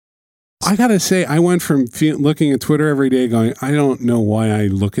I got to say, I went from looking at Twitter every day going, I don't know why I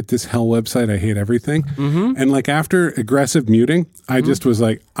look at this hell website. I hate everything. And like after aggressive muting, I just was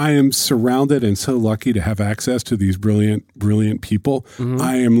like, I am surrounded and so lucky to have access to these brilliant, brilliant people.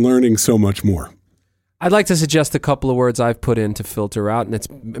 I am learning so much more. I'd like to suggest a couple of words I've put in to filter out, and it's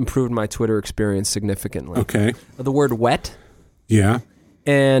improved my Twitter experience significantly. Okay. The word wet. Yeah.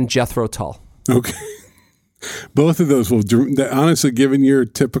 And Jethro Tull. Okay. Both of those will, honestly, given your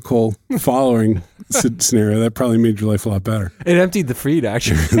typical following scenario, that probably made your life a lot better. It emptied the feed,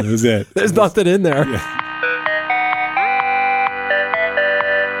 actually. That was it. There's nothing in there. Yeah.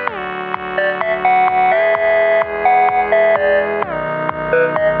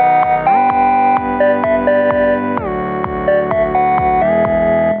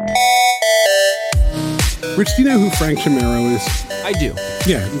 Rich, do you know who Frank Chimero is? I do.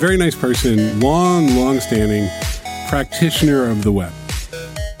 Yeah, very nice person, long-standing practitioner of the web.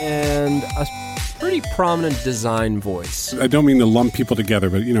 And a pretty prominent design voice. I don't mean to lump people together,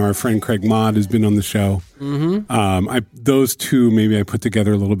 but our friend Craig Maude has been on the show. Those two, maybe I put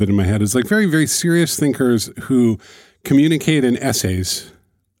together a little bit in my head, as like very, very serious thinkers who communicate in essays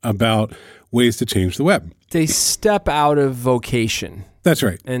about ways to change the web. They step out of vocation. That's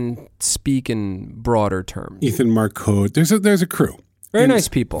right. And speak in broader terms. Ethan Marcotte. There's a crew. Very nice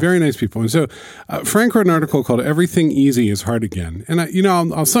people. Very nice people. And so Frank wrote an article called "Everything Easy is Hard Again." And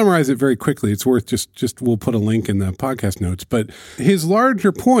I'll summarize it very quickly. It's worth just we'll put a link in the podcast notes. But his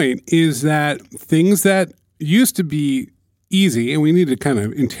larger point is that things that used to be easy, and we need to kind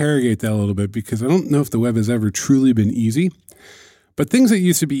of interrogate that a little bit, because I don't know if the web has ever truly been easy. But things that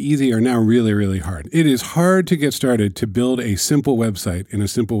used to be easy are now really, really hard. It is hard to get started to build a simple website and a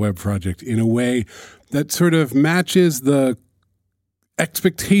simple web project in a way that sort of matches the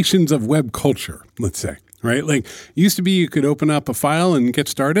expectations of web culture, let's say, right? Like, used to be you could open up a file and get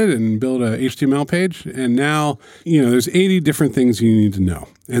started and build a HTML page. And now, there's 80 different things you need to know.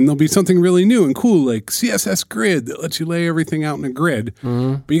 And there'll be something really new and cool, like CSS Grid, that lets you lay everything out in a grid,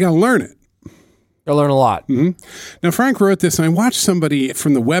 but you got to learn it. You'll learn a lot. Now, Frank wrote this, and I watched somebody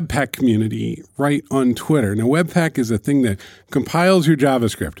from the Webpack community write on Twitter. Now, Webpack is a thing that compiles your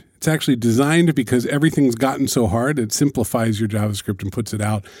JavaScript. It's actually designed because everything's gotten so hard, it simplifies your JavaScript and puts it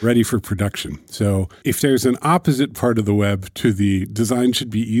out ready for production. So if there's an opposite part of the web to the design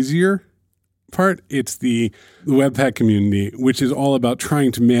should be easier part, it's the Webpack community, which is all about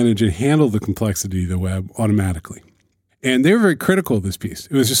trying to manage and handle the complexity of the web automatically. And they were very critical of this piece.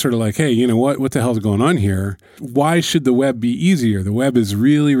 It was just sort of like, hey, you know what the hell's going on here? Why should the web be easier? The web is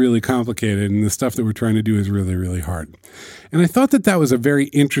really, really complicated, and the stuff that we're trying to do is really, really hard. And I thought that was a very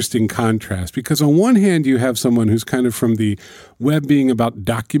interesting contrast, because on one hand, you have someone who's kind of from the web being about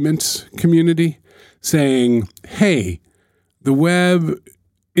documents community saying, hey, the web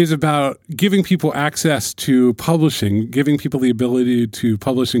is about giving people access to publishing, giving people the ability to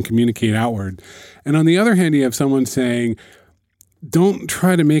publish and communicate outward. And on the other hand, you have someone saying, don't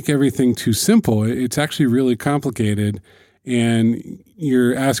try to make everything too simple. It's actually really complicated, and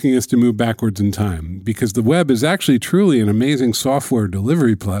you're asking us to move backwards in time, because the web is actually truly an amazing software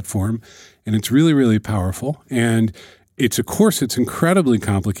delivery platform, and it's really, really powerful. And it's incredibly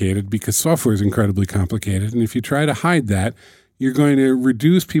complicated because software is incredibly complicated. And if you try to hide that, you're going to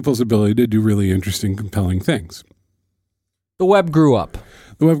reduce people's ability to do really interesting, compelling things. The web grew up.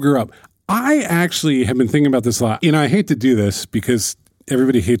 I actually have been thinking about this a lot. I hate to do this because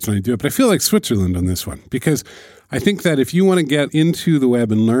everybody hates when I do it, but I feel like Switzerland on this one, because I think that if you want to get into the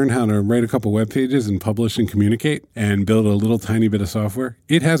web and learn how to write a couple web pages and publish and communicate and build a little tiny bit of software,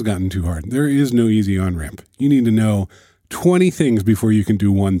 it has gotten too hard. There is no easy on-ramp. You need to know 20 things before you can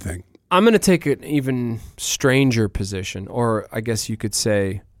do one thing. I'm going to take an even stranger position, or I guess you could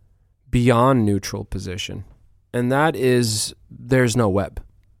say beyond neutral position, and that is there's no web.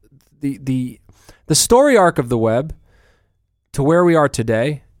 The story arc of the web to where we are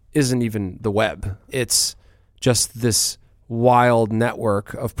today isn't even the web. It's just this wild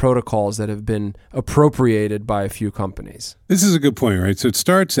network of protocols that have been appropriated by a few companies. This is a good point, right? So it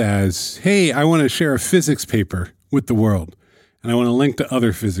starts as, hey, I want to share a physics paper with the world, and I want to link to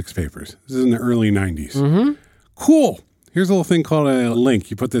other physics papers. This is in the early 90s. Cool. Here's a little thing called a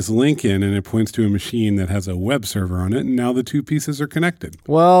link. You put this link in, and it points to a machine that has a web server on it, and now the two pieces are connected.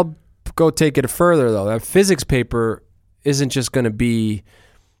 Well, go take it further, though. That physics paper isn't just going to be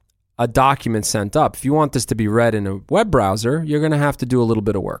a document sent up. If you want this to be read in a web browser, you're going to have to do a little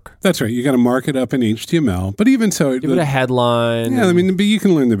bit of work. That's right. You got to mark it up in HTML. But even so, give it a headline. Yeah, but you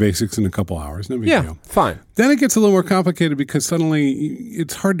can learn the basics in a couple hours. No big deal. Yeah, fine. Then it gets a little more complicated because suddenly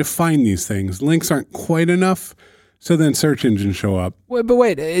it's hard to find these things. Links aren't quite enough. So then search engines show up.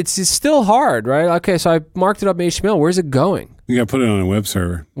 Wait, it's still hard, right? Okay, so I marked it up HTML. Where's it going? You got to put it on a web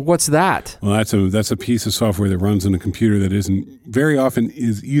server. What's that? Well, that's a piece of software that runs on a computer that isn't very often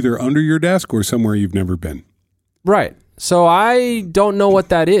is either under your desk or somewhere you've never been. Right. So I don't know what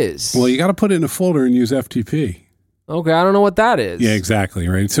that is. Well, you got to put it in a folder and use FTP. Okay, I don't know what that is. Yeah, exactly,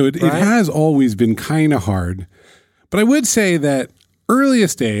 right? So it has always been kind of hard. But I would say that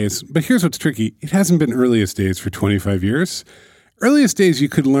earliest days, but here's what's tricky. It hasn't been earliest days for 25 years. Earliest days you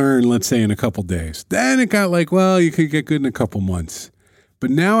could learn, let's say, in a couple days. Then it got like, well, you could get good in a couple months. But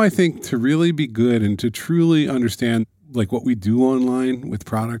now I think to really be good and to truly understand like what we do online with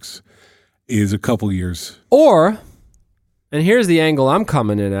products is a couple years. Or, and here's the angle I'm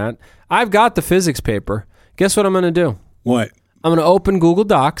coming in at, I've got the physics paper. Guess what I'm going to do? What? I'm going to open Google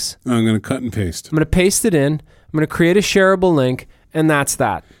Docs. I'm going to cut and paste. I'm going to paste it in. I'm going to create a shareable link, and that's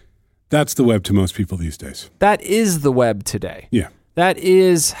that. That's the web to most people these days. That is the web today. Yeah. That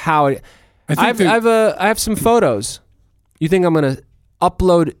is how it... I have some photos. You think I'm going to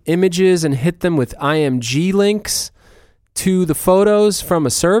upload images and hit them with IMG links to the photos from a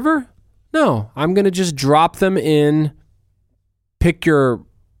server? No. I'm going to just drop them in, pick your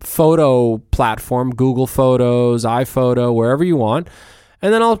photo platform, Google Photos, iPhoto, wherever you want,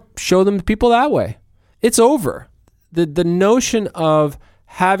 and then I'll show them to people that way. It's over. The notion of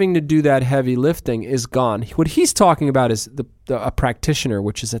having to do that heavy lifting is gone. What he's talking about is a practitioner,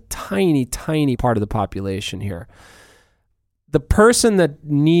 which is a tiny, tiny part of the population here. The person that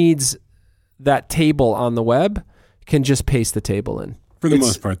needs that table on the web can just paste the table in. For the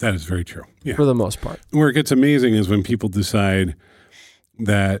most part, that is very true. Yeah. For the most part. Where it gets amazing is when people decide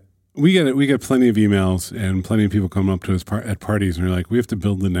that we get plenty of emails and plenty of people come up to us at parties and they're like, we have to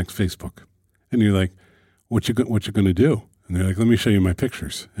build the next Facebook. And you're like, what you going to do? And they're like, let me show you my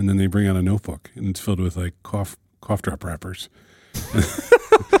pictures. And then they bring out a notebook and it's filled with like cough drop wrappers.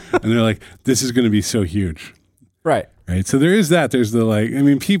 And they're like, this is going to be so huge. Right. Right. So there is that. There's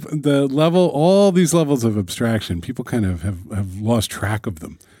all these levels of abstraction, people kind of have lost track of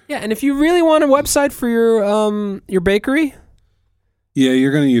them. Yeah. And if you really want a website for your bakery. Yeah,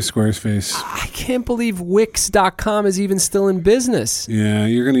 you're going to use Squarespace. I can't believe Wix.com is even still in business. Yeah,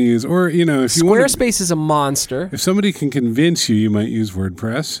 you're going to use, or, if you Squarespace is a monster. If somebody can convince you, you might use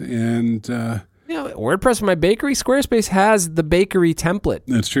WordPress. And, WordPress for my bakery, Squarespace has the bakery template.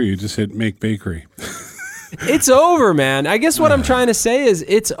 That's true. You just hit make bakery. It's over, man. I guess what I'm trying to say is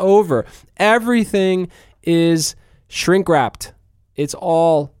it's over. Everything is shrink wrapped. It's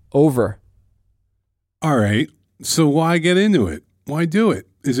all over. All right. So why get into it? Why do it?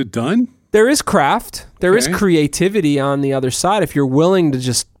 Is it done? There is craft. There is creativity on the other side. If you're willing to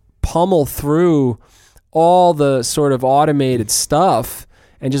just pummel through all the sort of automated stuff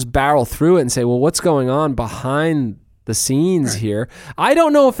and just barrel through it and say, well, what's going on behind the scenes here? I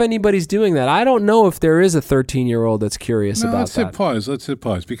don't know if anybody's doing that. I don't know if there is a 13-year-old that's curious about that. Let's hit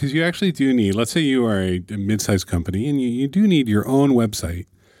pause because you actually do need, let's say you are a mid-sized company and you do need your own website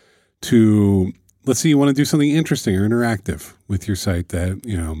to... Let's say you want to do something interesting or interactive with your site that,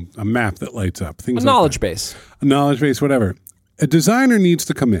 a map that lights up. Things a knowledge base. A knowledge base, whatever. A designer needs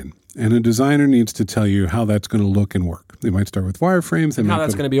to come in and a designer needs to tell you how that's going to look and work. They might start with wireframes. And how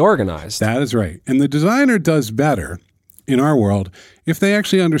that's going to be organized. That is right. And the designer does better in our world if they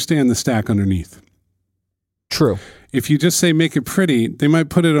actually understand the stack underneath. True. If you just say make it pretty, they might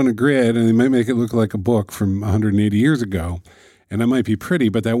put it on a grid and they might make it look like a book from 180 years ago. And that might be pretty,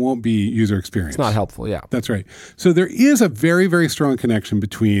 but that won't be user experience. It's not helpful, yeah. That's right. So there is a very, very strong connection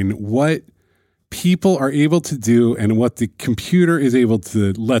between what people are able to do and what the computer is able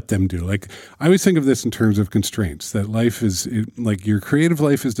to let them do. Like, I always think of this in terms of constraints, that life is, like your creative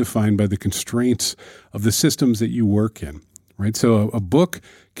life is defined by the constraints of the systems that you work in, right? So a book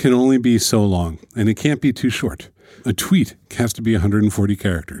can only be so long, and it can't be too short. A tweet has to be 140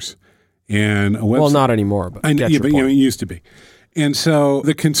 characters. And a website... Well, not anymore, but it used to be. And so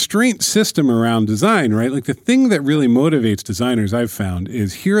the constraint system around design, right? Like the thing that really motivates designers I've found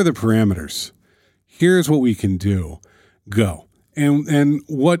is here are the parameters. Here's what we can do. Go. And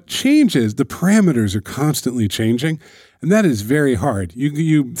what changes, the parameters are constantly changing. And that is very hard.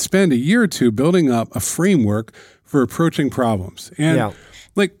 You spend a year or two building up a framework for approaching problems. And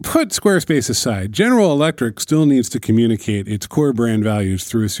like put Squarespace aside, General Electric still needs to communicate its core brand values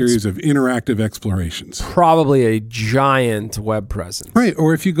through a series of interactive explorations. Probably a giant web presence. Right.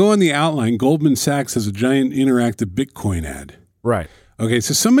 Or if you go in the outline, Goldman Sachs has a giant interactive Bitcoin ad. Right. Okay.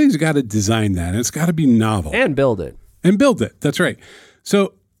 So somebody's got to design that. And it's got to be novel. And build it. That's right.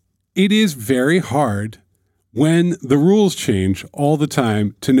 So it is very hard when the rules change all the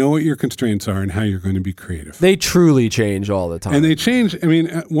time to know what your constraints are and how you're going to be creative. They truly change all the time. And they change. I mean,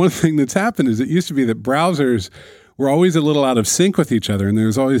 one thing that's happened is it used to be that browsers were always a little out of sync with each other. And there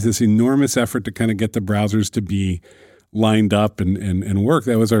was always this enormous effort to kind of get the browsers to be lined up and work.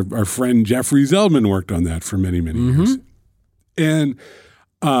 That was our friend Jeffrey Zeldman worked on that for many, many years. And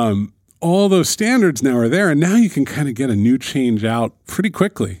all those standards now are there, and now you can kind of get a new change out pretty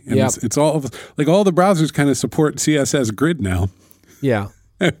quickly. And it's all like all the browsers kind of support CSS grid now. Yeah.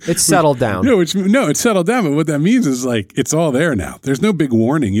 It's settled down. It's settled down, but what that means is like it's all there now. There's no big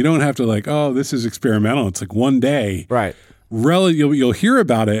warning. You don't have to like, oh, this is experimental. It's like one day. Right. You'll hear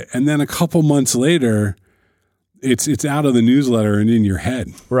about it, and then a couple months later, it's out of the newsletter and in your head.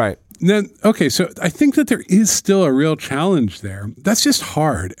 Right. Then, okay, so I think that there is still a real challenge there. That's just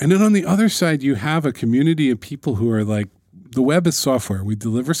hard. And then on the other side, you have a community of people who are like, the web is software. We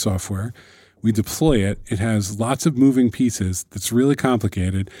deliver software. We deploy it. It has lots of moving pieces that's really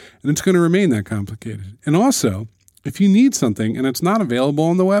complicated, and it's going to remain that complicated. And also, if you need something and it's not available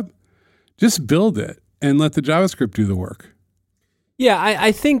on the web, just build it and let the JavaScript do the work. Yeah,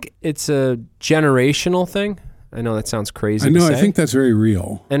 I think it's a generational thing. I know that sounds crazy to say. I think that's very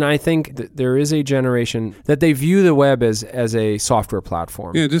real. And I think that there is a generation that they view the web as a software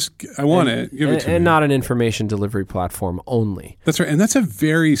platform. Yeah, I want it. Give it to me. And not an information delivery platform only. That's right. And that's a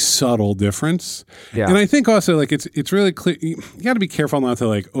very subtle difference. Yeah. And I think also like it's really clear. You got to be careful not to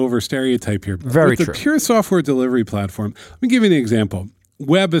like over stereotype here. Very true. The pure software delivery platform, let me give you an example.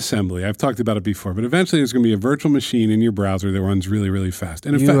 WebAssembly, I've talked about it before, but eventually there's going to be a virtual machine in your browser that runs really, really fast.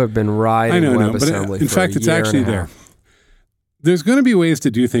 And you have been riding WebAssembly but in fact, it's actually there. There's going to be ways to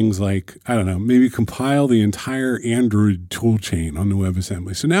do things like, I don't know, maybe compile the entire Android toolchain on the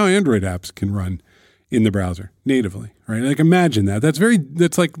WebAssembly. So now Android apps can run in the browser natively, right? Like imagine that.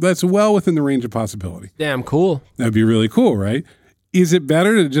 That's well within the range of possibility. Damn cool. That'd be really cool, right? Is it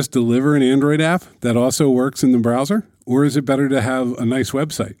better to just deliver an Android app that also works in the browser? Or is it better to have a nice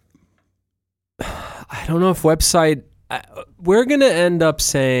website? I don't know if website... we're going to end up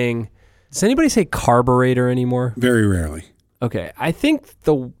saying... Does anybody say carburetor anymore? Very rarely. Okay. I think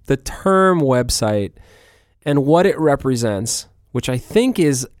the term website and what it represents, which I think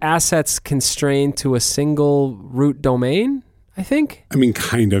is assets constrained to a single root domain, I think. I mean,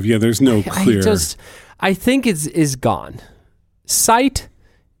 kind of. Yeah, there's no clear... I think is gone. Site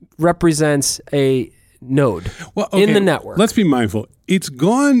represents a node in the network. Let's be mindful. It's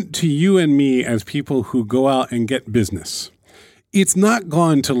gone to you and me as people who go out and get business. It's not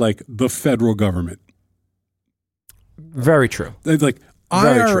gone to like the federal government. Very true. Like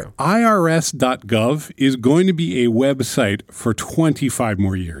IRS.gov is going to be a website for 25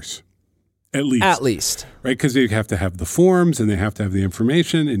 more years. At least. At least. Right? Because they have to have the forms and they have to have the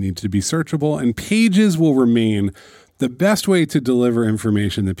information. It needs to be searchable. And pages will remain the best way to deliver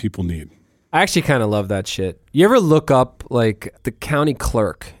information that people need. I actually kind of love that shit. You ever look up like the county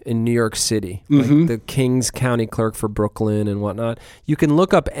clerk in New York City, like the King's County Clerk for Brooklyn and whatnot? You can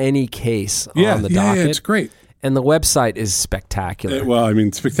look up any case on the docket. Yeah, it's great. And the website is spectacular. Well, I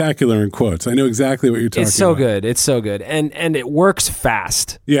mean, spectacular in quotes. I know exactly what you're talking about. It's so good. It's so good. And it works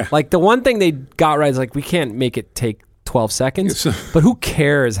fast. Yeah. Like the one thing they got right is like we can't make it take 12 seconds, but who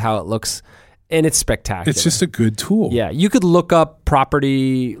cares how it looks? And it's spectacular. It's just a good tool. Yeah. You could look up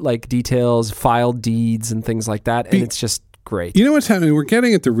property like details, file deeds and things like that. And it's just great. You know what's happening? We're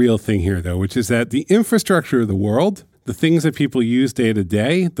getting at the real thing here, though, which is that the infrastructure of the world, the things that people use day to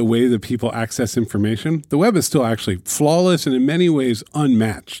day, the way that people access information, the web is still actually flawless and in many ways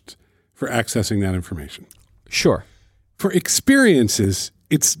unmatched for accessing that information. Sure. For experiences,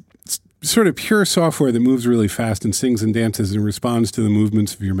 it's sort of pure software that moves really fast and sings and dances and responds to the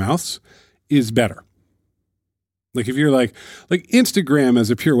movements of your mouse is better. Like if you're like Instagram as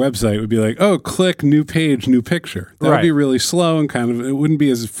a pure website would be like, oh, click, new page, new picture. That would be really slow and kind of, it wouldn't be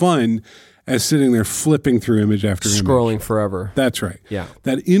as fun as sitting there flipping through image after image. Scrolling forever. That's right. Yeah.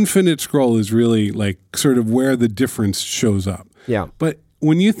 That infinite scroll is really like sort of where the difference shows up. Yeah. But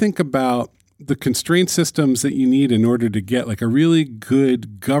when you think about the constraint systems that you need in order to get like a really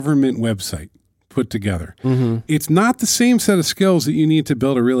good government website put together, it's not the same set of skills that you need to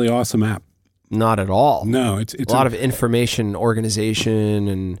build a really awesome app. Not at all. No, it's a lot of information organization,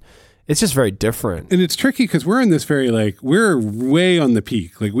 and it's just very different. And it's tricky because we're in this very we're way on the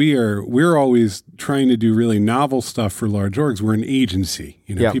peak. Like we're always trying to do really novel stuff for large orgs. We're an agency.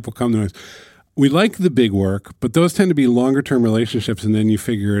 People come to us. We like the big work, but those tend to be longer term relationships, and then you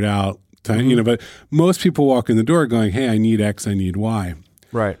figure it out. But most people walk in the door going, "Hey, I need X, I need Y."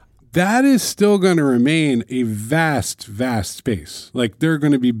 Right. that is still going to remain a vast, vast space. Like there are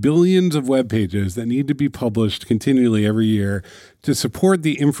going to be billions of web pages that need to be published continually every year to support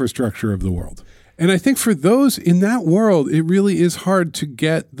the infrastructure of the world. And I think for those in that world, it really is hard to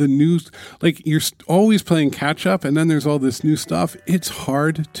get the news. Like you're always playing catch up and then there's all this new stuff. It's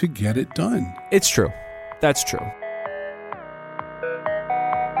hard to get it done. It's true. That's true.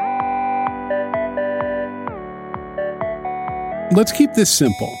 Let's keep this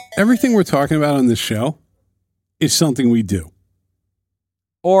simple. Everything we're talking about on this show is something we do.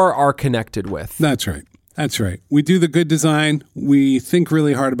 Or are connected with. That's right. That's right. We do the good design. We think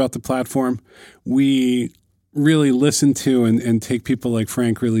really hard about the platform. We really listen to and take people like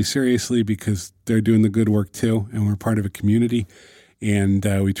Frank really seriously because they're doing the good work too, and we're part of a community. And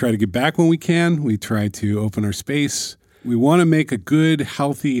we try to give back when we can. We try to open our space. We want to make a good,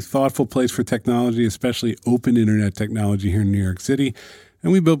 healthy, thoughtful place for technology, especially open internet technology here in New York City.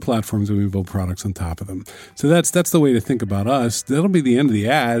 And we build platforms and we build products on top of them. So that's the way to think about us. That'll be the end of the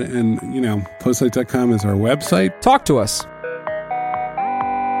ad. And, postlight.com is our website. Talk to us.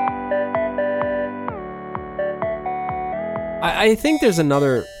 I think there's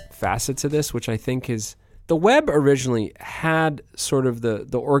another facet to this, which I think is the web originally had sort of the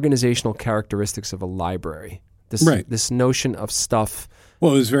organizational characteristics of a library. This notion of stuff.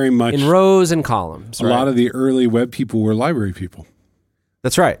 Well, it was very much in rows and columns. A lot of the early web people were library people.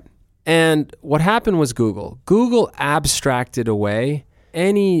 That's right. And what happened was Google abstracted away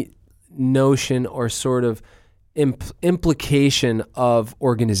any notion or sort of implication of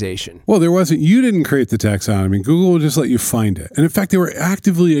organization. Well, you didn't create the taxonomy. Google will just let you find it. And in fact, they were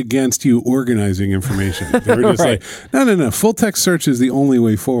actively against you organizing information. They were just right. like, no. Full text search is the only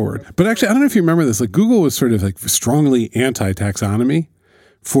way forward. But actually, I don't know if you remember this. Like Google was sort of like strongly anti-taxonomy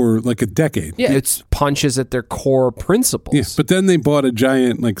for like a decade. Yeah, it punches at their core principles. Yeah, but then they bought a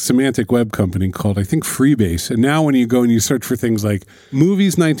giant like semantic web company called, I think, Freebase. And now when you go and you search for things like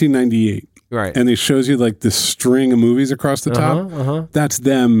movies 1998, right, and it shows you like this string of movies across the top, that's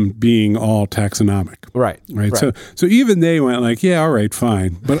them being all taxonomic. Right. So even they went like, yeah, all right,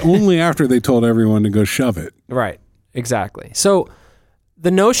 fine. But only after they told everyone to go shove it. Right, exactly. So the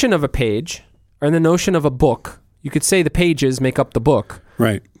notion of a page or the notion of a book, you could say the pages make up the book.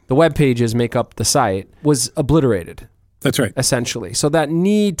 Right. The web pages make up the site, was obliterated. That's right. Essentially. So that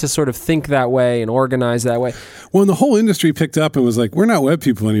need to sort of think that way and organize that way. Well, and the whole industry picked up and was like, we're not web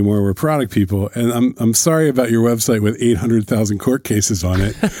people anymore, we're product people. And I'm sorry about your website with 800,000 court cases on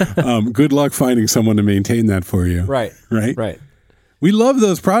it. Good luck finding someone to maintain that for you. Right. We love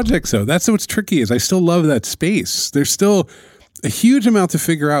those projects, though. That's what's tricky is I still love that space. There's still a huge amount to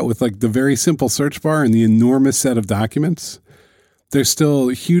figure out with like the very simple search bar and the enormous set of documents. There's still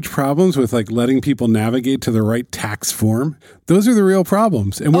huge problems with like letting people navigate to the right tax form. Those are the real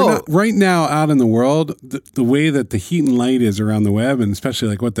problems. And we're not right now out in the world, the way that the heat and light is around the web, and especially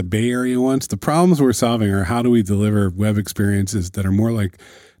like what the Bay Area wants, the problems we're solving are how do we deliver web experiences that are more like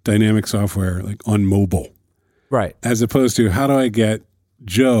dynamic software, like on mobile. Right. As opposed to how do I get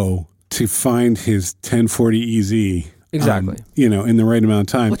Joe to find his 1040 EZ exactly. In the right amount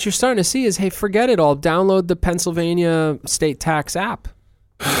of time. What you're starting to see is, hey, forget it all. Download the Pennsylvania state tax app.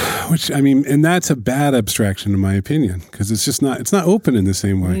 Which, and that's a bad abstraction in my opinion, because it's not open in the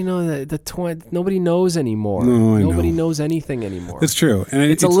same way. Nobody knows anymore. No, Nobody knows anything anymore. It's true. And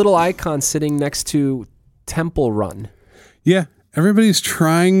it's a little icon sitting next to Temple Run. Yeah. Everybody's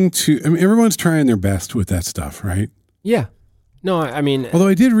trying everyone's trying their best with that stuff, right? Yeah. No, although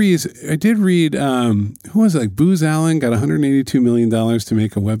I did read, who was it? Like Booz Allen got $182 million to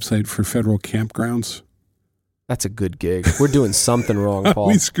make a website for federal campgrounds. That's a good gig. We're doing something wrong, Paul.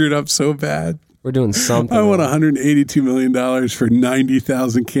 We screwed up so bad. We're doing something I want $182 million for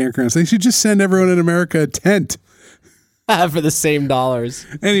 90,000 campgrounds. They should just send everyone in America a tent. For the same dollars.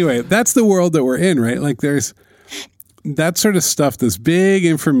 Anyway, that's the world that we're in, right? Like there's that sort of stuff, this big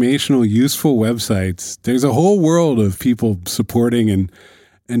informational, useful websites. There's a whole world of people supporting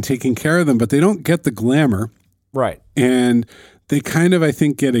and taking care of them, but they don't get the glamour. Right. And they kind of, I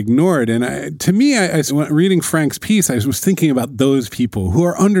think, get ignored. And reading Frank's piece, I was thinking about those people who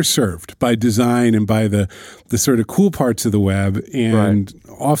are underserved by design and by the sort of cool parts of the web and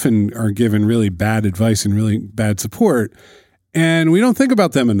often are given really bad advice and really bad support. And we don't think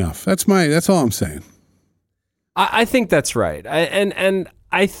about them enough. That's all I'm saying. I think that's right. And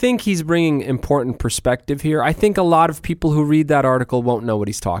I think he's bringing important perspective here. I think a lot of people who read that article won't know what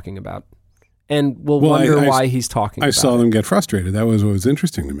he's talking about and will wonder why he's talking about it. I saw them get frustrated. That was what was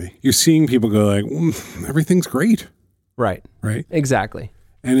interesting to me. You're seeing people go like, everything's great. Right. Right? Exactly.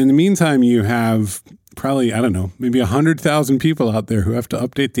 And in the meantime, you have probably, I don't know, maybe 100,000 people out there who have to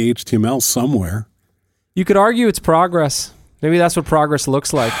update the HTML somewhere. You could argue it's progress. Maybe that's what progress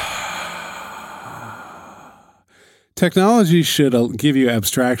looks like. Technology should give you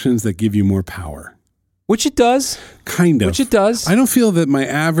abstractions that give you more power. Which it does. Kind of. Which it does. I don't feel that my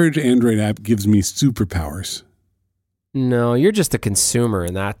average Android app gives me superpowers. No, you're just a consumer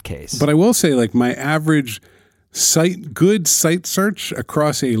in that case. But I will say, like, my average good site search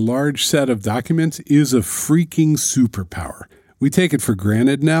across a large set of documents is a freaking superpower. We take it for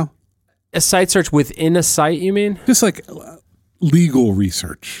granted now. A site search within a site, you mean? Just like legal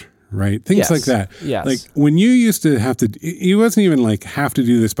research, right? Things like that. Yes. Like when you used to have to, you wasn't even like have to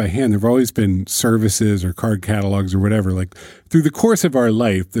do this by hand. There've always been services or card catalogs or whatever. Like through the course of our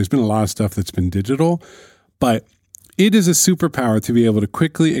life, there's been a lot of stuff that's been digital, but it is a superpower to be able to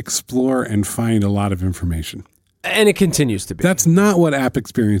quickly explore and find a lot of information. And it continues to be. That's not what app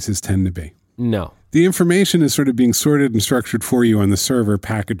experiences tend to be. No. The information is sort of being sorted and structured for you on the server,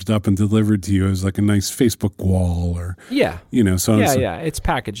 packaged up and delivered to you as like a nice Facebook wall or, so on. Yeah, it's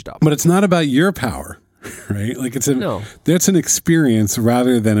packaged up. But it's not about your power, right? Like that's an experience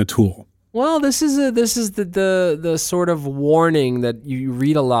rather than a tool. Well, this is the sort of warning that you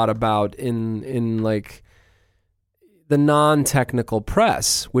read a lot about in like the non-technical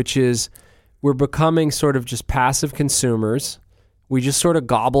press, which is we're becoming sort of just passive consumers. We just sort of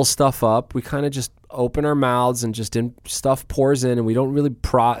gobble stuff up. We kind of just open our mouths and just stuff pours in, and we don't really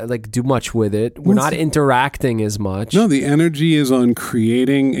do much with it. We're not interacting as much. No, the energy is on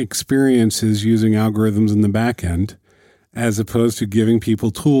creating experiences using algorithms in the back end, as opposed to giving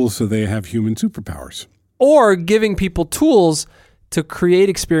people tools so they have human superpowers. Or giving people tools to create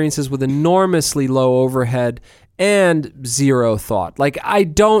experiences with enormously low overhead and zero thought. Like, I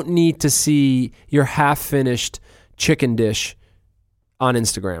don't need to see your half-finished chicken dish on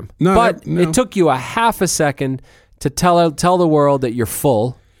Instagram. No. It took you a half a second to tell the world that you're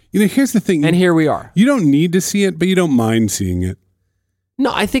full. Here's the thing. And here we are. You don't need to see it, but you don't mind seeing it.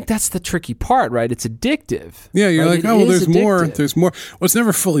 No, I think that's the tricky part, right? It's addictive. Yeah, you're right? like, oh, well, there's more. There's more. Well, it's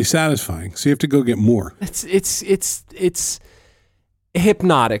never fully satifying, so you have to go get more. It's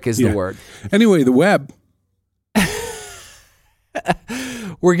hypnotic is the word. Anyway, the web.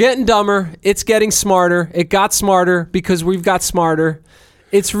 We're getting dumber. It's getting smarter. It got smarter because we've got smarter.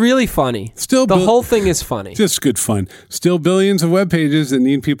 It's really funny. The whole thing is funny. Just good fun. Still billions of web pages that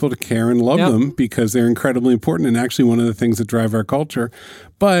need people to care and love them because they're incredibly important and actually one of the things that drive our culture.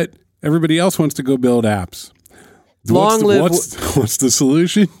 But everybody else wants to go build apps. What's the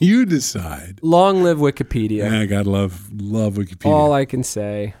solution? You decide. Long live Wikipedia. Yeah, I gotta love Wikipedia. All I can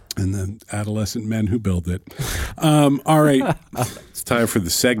say. And the adolescent men who build it. All right. It's time for the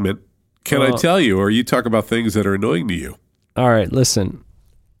segment. Can I tell you, or you talk about things that are annoying to you? All right, listen.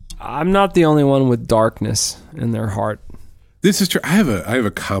 I'm not the only one with darkness in their heart. This is true. I have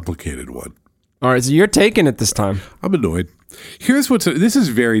a complicated one. All right, so you're taking it this time. I'm annoyed. This is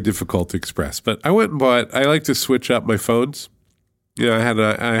very difficult to express, but I like to switch up my phones. I had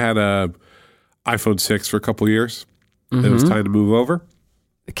a iPhone 6 for a couple years. Mm-hmm. It was time to move over.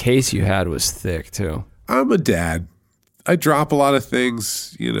 The case you had was thick too. I'm a dad. I drop a lot of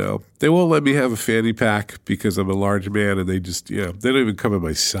things, They won't let me have a fanny pack because I'm a large man and they just, they don't even come in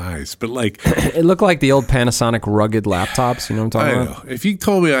my size. But like... It looked like the old Panasonic rugged laptops, you know what I'm talking about? If you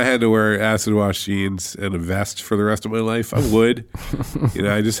told me I had to wear acid wash jeans and a vest for the rest of my life, I would.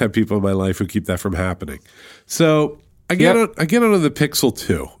 I just have people in my life who keep that from happening. So I get onto the Pixel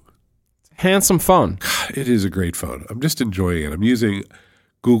 2. Handsome phone. God, it is a great phone. I'm just enjoying it. I'm using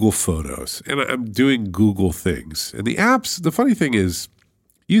Google Photos, and I'm doing Google things. And the apps, the funny thing is,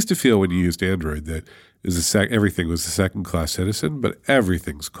 you used to feel when you used Android that everything was a second-class citizen, but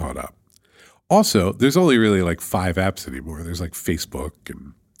everything's caught up. Also, there's only really like 5 apps anymore. There's like Facebook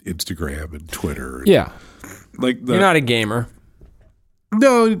and Instagram and Twitter. Yeah. You're not a gamer.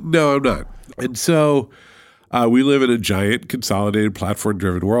 No, I'm not. And so we live in a giant, consolidated,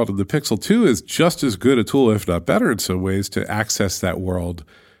 platform-driven world, and the Pixel 2 is just as good a tool, if not better in some ways, to access that world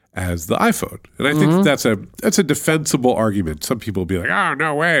as the iPhone. And I think that's a defensible argument. Some people will be like, oh,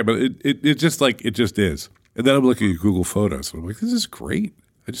 no way, but it just is. And then I'm looking at Google Photos, and I'm like, this is great.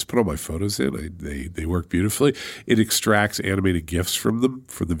 I just put all my photos in. They work beautifully. It extracts animated GIFs from them,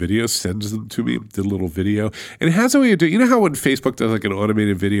 for the videos, sends them to me, the little video. And it has a way of doing, how when Facebook does like an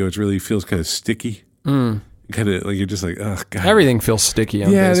automated video, it really feels kind of sticky? Kind of like you're just like, oh god, everything feels sticky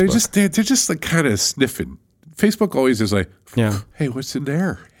on Facebook. they're just like kind of sniffing. Facebook always is like, hey, what's in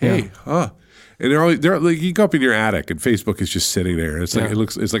there? Hey, and they're like, you go up in your attic and Facebook is just sitting there. It's like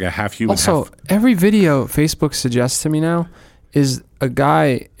it's like a half human. Also, every video Facebook suggests to me now is a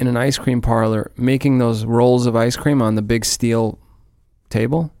guy in an ice cream parlor making those rolls of ice cream on the big steel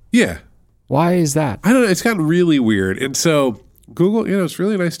table. Yeah. Why is that? I don't know. It's gotten really weird. And so Google, it's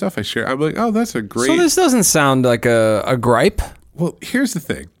really nice stuff I share. I'm like, oh, that's a great... So this doesn't sound like a gripe. Well, here's the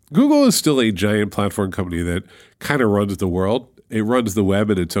thing. Google is still a giant platform company that kind of runs the world. It runs the web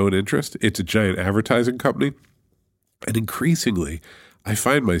in its own interest. It's a giant advertising company. And increasingly, I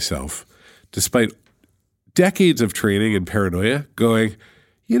find myself, despite decades of training and paranoia, going,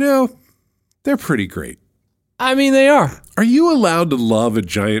 they're pretty great. I mean, they are. Are you allowed to love a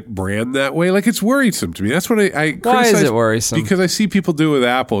giant brand that way? Like, it's worrisome to me. That's what I criticize. Why is it worrisome? Because I see people do it with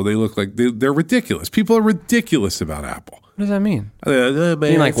Apple, and they look like they're ridiculous. People are ridiculous about Apple. What does that mean? You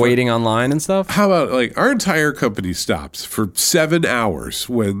mean like waiting online and stuff? How about like our entire company stops for 7 hours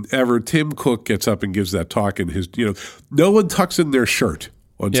whenever Tim Cook gets up and gives that talk, and no one tucks in their shirt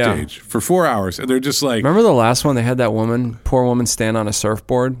on stage for 4 hours, and they're just like... Remember the last one? They had that poor woman stand on a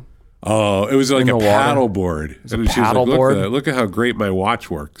surfboard? Oh, it was like a paddle board. And she was like, look at how great my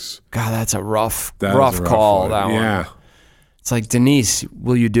watch works. God, that's a rough call, that one. Yeah. It's like, Denise,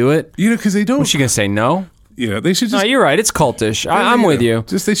 will you do it? Because they don't... Was she going to say no? They should just... No, you're right. It's cultish. I'm with you.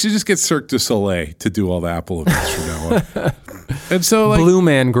 They should just get Cirque du Soleil to do all the Apple events from now on. And so, like... Blue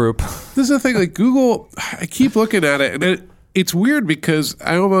Man Group. This is the thing. Like, Google, I keep looking at it, and it's weird because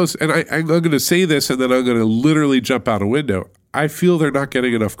I'm going to say this, and then I'm going to literally jump out a window. I feel they're not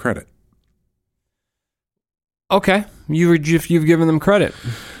getting enough credit. Okay. You've given them credit.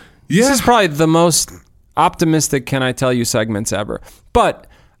 Yeah. This is probably the most optimistic Can I Tell You segments ever. But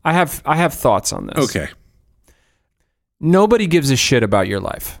I have thoughts on this. Okay. Nobody gives a shit about your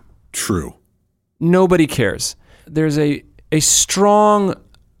life. True. Nobody cares. There's a strong,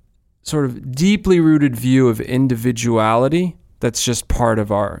 sort of deeply rooted view of individuality that's just part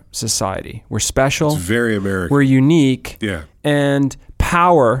of our society. We're special. It's very American. We're unique. Yeah. And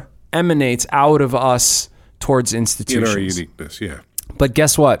power emanates out of us towards institutions. In our uniqueness, yeah. But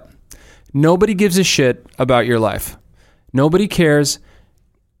guess what? Nobody gives a shit about your life. Nobody cares.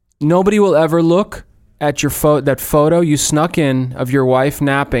 Nobody will ever look at that photo you snuck in of your wife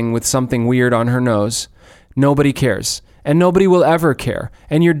napping with something weird on her nose. Nobody cares. And nobody will ever care.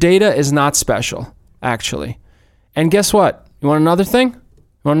 And your data is not special, actually. And guess what? You want another thing?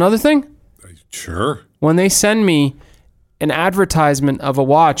 Sure. When they send me an advertisement of a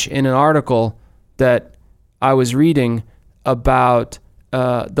watch in an article that I was reading about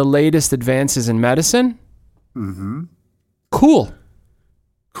the latest advances in medicine. Mm-hmm. Cool,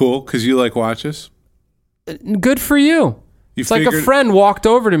 because you like watches? Good for you. It's like a friend walked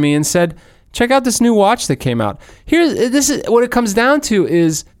over to me and said, check out this new watch that came out. This is what it comes down to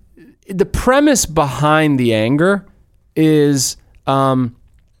is the premise behind the anger is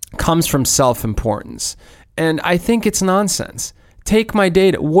comes from self-importance. And I think it's nonsense. Take my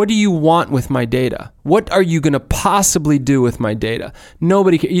data. What do you want with my data? What are you going to possibly do with my data?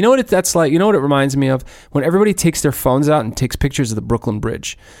 Nobody. You know what that's like? You know what it reminds me of? When everybody takes their phones out and takes pictures of the Brooklyn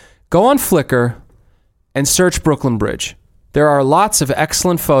Bridge. Go on Flickr and search Brooklyn Bridge. There are lots of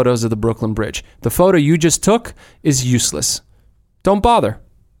excellent photos of the Brooklyn Bridge. The photo you just took is useless. Don't bother.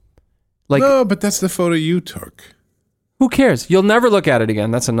 No, but that's the photo you took. Who cares? You'll never look at it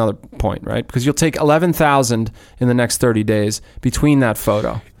again. That's another point, right? Because you'll take 11,000 in the next 30 days between that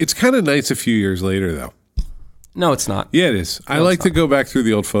photo. It's kind of nice a few years later, though. No, it's not. Yeah, it is. I like to go back through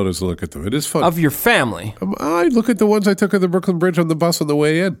the old photos and look at them. It is fun. Of your family? I look at the ones I took at the Brooklyn Bridge on the bus on the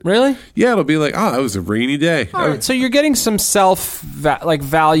way in. Really? Yeah, it'll be like, that was a rainy day. All right, so you're getting some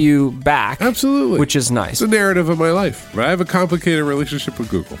value back. Absolutely. Which is nice. It's the narrative of my life. I have a complicated relationship with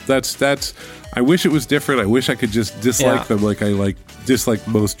Google. That's. I wish it was different. I wish I could just dislike them like I dislike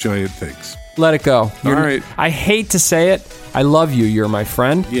most giant things. Let it go. All right. I hate to say it. I love you. You're my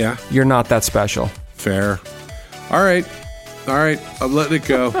friend. Yeah. You're not that special. Fair. All right. I'm letting it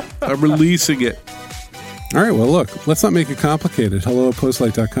go. I'm releasing it. All right. Well, look, let's not make it complicated.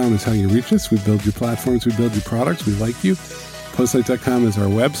 Hello@postlight.com is how you reach us. We build your platforms. We build your products. We like you. Postlight.com is our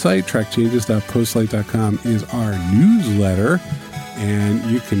website. Trackchanges.postlight.com is our newsletter. And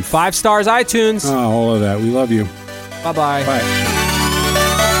you can... 5 stars iTunes. Oh, all of that. We love you. Bye-bye. Bye.